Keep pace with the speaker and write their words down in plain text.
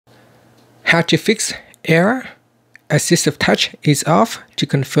How to fix error AssistiveTouch is off to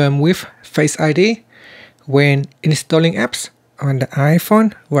confirm with Face ID when installing apps on the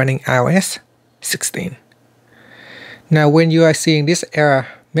iPhone running iOS 16. Now when you are seeing this error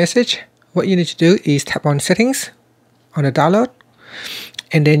message, what you need to do is tap on Settings on the download,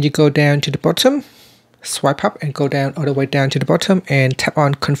 and then you go down to the bottom, swipe up and go down all the way down to the bottom and tap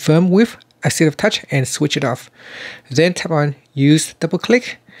on Confirm with AssistiveTouch and switch it off. Then tap on Use double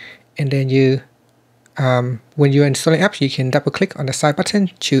click, and then you when you're installing apps, you can double click on the side button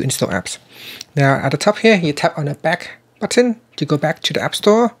to install apps. Now at the top here, you tap on the back button to go back to the App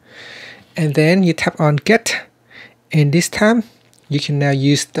Store, and then you tap on Get, and this time you can now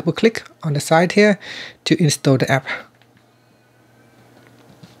use double click on the side here to install the app.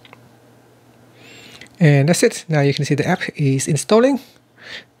 And that's it. Now you can see the app is installing.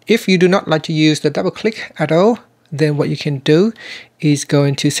 If you do not like to use the double click at all, then what you can do is go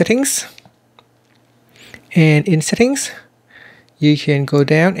into Settings, and in Settings you can go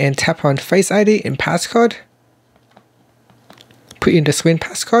down and tap on Face ID and passcode, put in the screen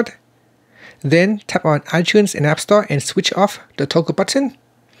passcode, then tap on iTunes and App Store and switch off the toggle button,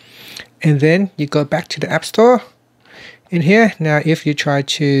 and then you go back to the App Store. In here, now if you try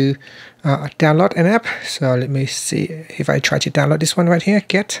to download an app, so let me see if I try to download this one right here,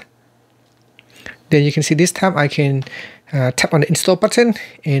 Get, then you can see this time I can tap on the install button,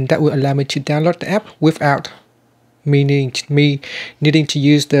 and that will allow me to download the app without me needing to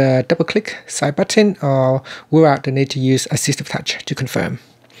use the double click side button or without the need to use AssistiveTouch to confirm.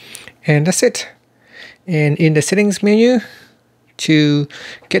 And that's it. And in the settings menu, to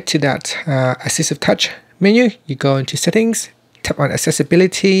get to that AssistiveTouch menu, you go into Settings, tap on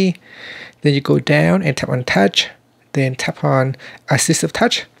Accessibility, then you go down and tap on Touch, then tap on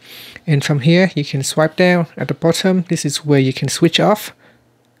AssistiveTouch, and from here you can swipe down at the bottom. This is where you can switch off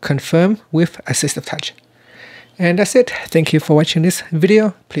Confirm with AssistiveTouch. And that's it. Thank you for watching this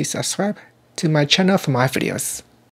video. Please subscribe to my channel for more videos.